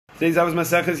Today's Avos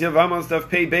Maseches Yevamos Daf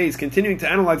Pei Beis, continuing to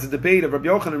analyze the debate of Rabbi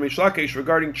Yochanan and Reish Lakish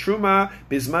regarding Truma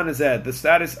Bisman Hazeh, the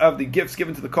status of the gifts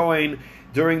given to the Kohen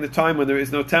during the time when there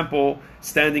is no temple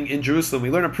standing in Jerusalem.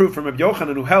 We learn a proof from Rabbi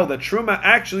Yochanan, who held that Truma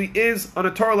actually is on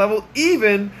a Torah level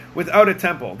even without a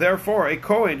temple. Therefore, a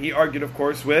Kohen, he argued, of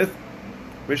course, with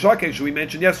Reish Lakish, who we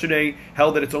mentioned yesterday,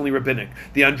 held that it's only rabbinic.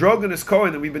 The androgynous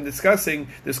Kohen that we've been discussing,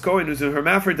 this Kohen who's a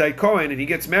hermaphrodite Kohen, and he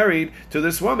gets married to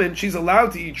this woman, she's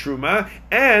allowed to eat Truma,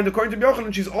 and according to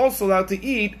Yochanan, she's also allowed to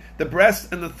eat the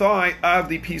breast and the thigh of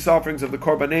the peace offerings of the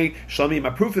Korbanei Shlamim.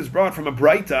 A proof is brought from a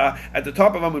Braita at the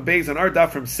top of Amud Beis on our daf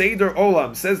from Seder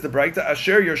Olam. Says the Braita,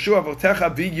 Asher Yoshua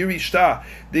Avotecha v'Yirishta.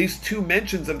 These two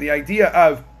mentions of the idea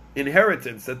of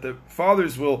inheritance, that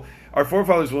our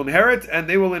forefathers will inherit, and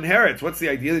they will inherit. What's the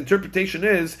idea? The interpretation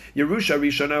is Yerusha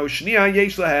Rishona Ushniya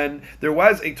Yesh Lahen. There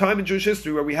was a time in Jewish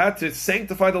history where we had to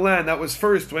sanctify the land. That was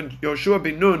first when Yoshua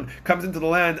ben Nun comes into the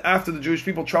land after the Jewish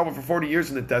people traveled for 40 years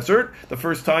in the desert. The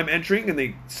first time entering, and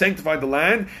they sanctified the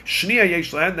land. Shniya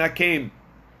Yesh Lahen, that came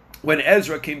when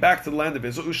Ezra came back to the land of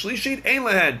Israel. Ushlishit ein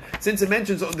lahen. Since it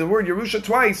mentions the word Yerusha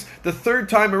twice, the third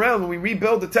time around, when we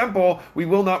rebuild the temple, we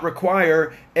will not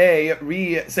require a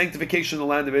re-sanctification in the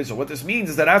land of Israel. What this means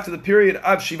is that after the period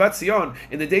of Shivat Zion,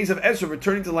 in the days of Ezra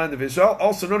returning to the land of Israel,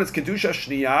 also known as Kedusha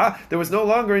Shniya, there was no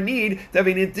longer a need to have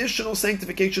an additional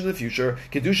sanctification in the future.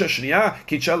 Kedusha Shniya,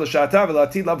 Kitchel L'Shata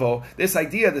V'Latid Lavo. This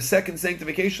idea, the second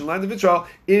sanctification in the land of Israel,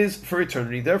 is for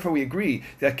eternity. Therefore, we agree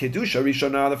that Kedusha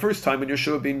Rishonah, the first time when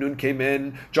Yeshua ben Nun came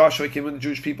in, Joshua came in, the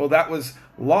Jewish people, that was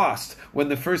lost when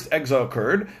the first exile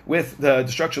occurred with the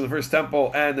destruction of the first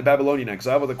temple and the Babylonian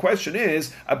exile. Well, the question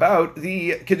is about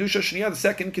the Kedusha Shniya, the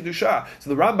second Kedusha. So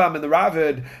the Rambam and the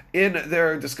Ravid, in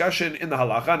their discussion in the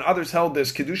Halacha, and others held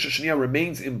this Kedusha Shniya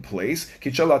remains in place.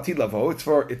 Kitchel Atid Lavo, it's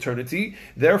for eternity.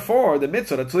 Therefore, the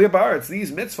mitzvot, Atluya Ba'aretz,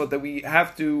 these mitzvot that we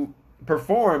have to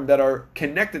perform that are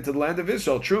connected to the land of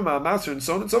Israel, Truma, Maser, and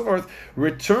so on and so forth,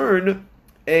 return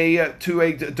to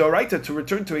a doraita, to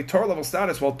return to a Torah level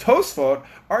status, while Tosfot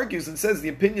argues and says the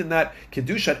opinion that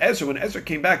Kedushat Ezra, when Ezra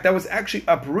came back, that was actually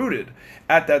uprooted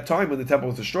at that time when the temple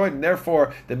was destroyed, and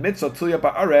therefore the mitzvah Tluya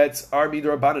Ba'aretz are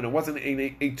midrabanan. It wasn't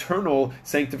an eternal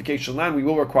sanctification land. We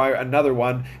will require another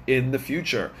one in the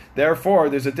future. Therefore,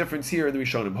 there's a difference here in the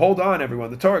Rishonim. Hold on, everyone.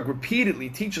 The Torah repeatedly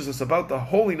teaches us about the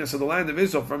holiness of the land of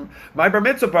Israel from my Bar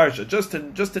Mitzvah Parsha.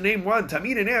 Just to name one,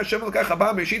 Tamid Enei Hashem Elokech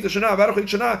Haba Meshita Shana V'Arachit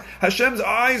Shana. Hashem's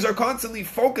eyes are constantly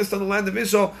focused on the land of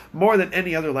Israel more than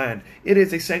any other land. It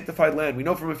is a sanctified land. We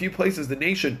know from a few places the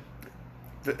notion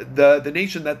that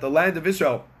the land of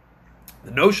Israel,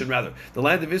 the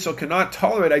land of Israel cannot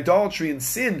tolerate idolatry and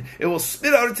sin. It will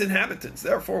spit out its inhabitants.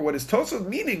 Therefore, what is Tosafot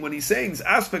meaning when he's saying these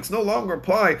aspects no longer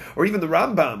apply, or even the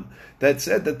Rambam that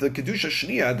said that the Kedusha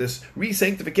Shniya, this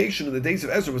re-sanctification in the days of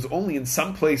Ezra, was only in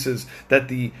some places that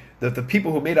the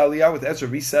people who made Aliyah with Ezra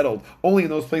resettled, only in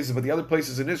those places, but the other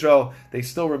places in Israel, they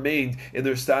still remained in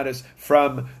their status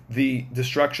from the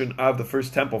destruction of the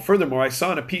first temple. Furthermore, I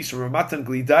saw in a piece from Ramatan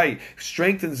Glidai,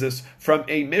 strengthens this from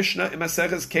a Mishnah in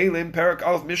Maseches Kelim, Perak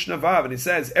Aleph Mishnah Vav, and it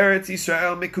says, Eretz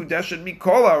Yisrael Mikudeshet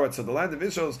Mikol Haaretz, so the land of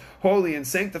Israel is holy and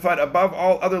sanctified above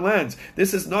all other lands.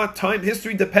 This is not time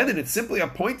history dependent, it's simply a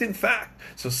point in fact.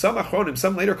 So some Achronim,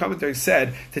 some later commentaries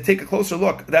said to take a closer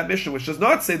look at that Mishnah, which does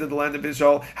not say that the land of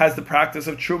Israel has the practice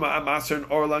of Truma, Amaser, and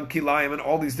Orlan, Kilayim, and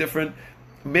all these different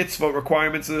mitzvot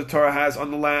requirements that the Torah has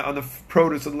on the land, on the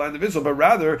produce of the land of Israel, but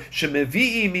rather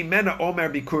Shemevi'i Mimena Omer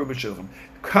Bikur Meshilchim.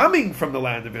 Coming from the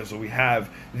land of Israel, we have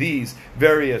these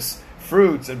various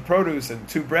fruits and produce and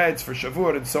two breads for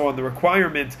Shavuot and so on. The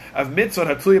requirement of mitzvot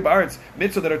hatluya ba'aretz,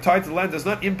 mitzvot that are tied to the land, does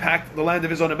not impact the land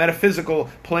of Israel on a metaphysical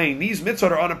plane. These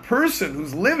mitzvot are on a person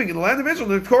who's living in the land of Israel.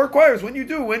 The Torah requires when you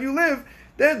live,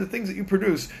 then the things that you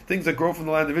produce, things that grow from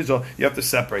the land of Israel, you have to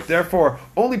separate. Therefore,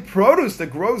 only produce that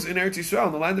grows in Eretz Yisrael,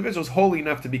 in the land of Israel, is holy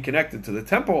enough to be connected to the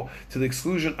temple, to the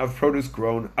exclusion of produce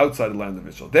grown outside the land of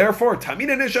Israel. Therefore, Tamid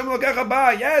Enei Hashem Elokech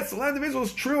Haba, yes, the land of Israel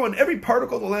is true on every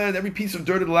particle of the land, every piece of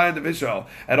dirt of the land of Israel,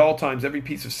 at all times, every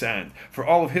piece of sand, for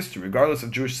all of history, regardless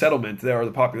of Jewish settlement, there are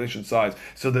the population size.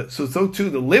 So too,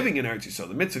 the living in Eretz Yisrael,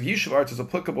 the mitzvah of Yishuv Arts is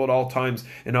applicable at all times,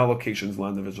 in all locations, the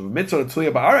land of Israel. The mitzvah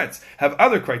Tluya Ba'aretz have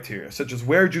other criteria, such as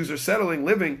where Jews are settling,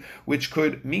 living, which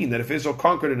could mean that if Israel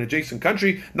conquered an adjacent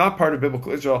country, not part of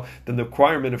biblical Israel, then the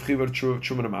requirement of Chivur,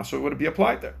 Truma, and Maser would be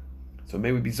applied there. So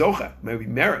may we be zocha, may we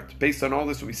merit, based on all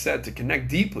this we said, to connect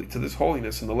deeply to this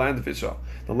holiness in the land of Israel,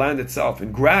 the land itself,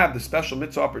 and grab the special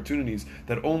mitzvah opportunities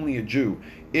that only a Jew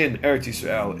in Eretz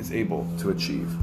Yisrael is able to achieve.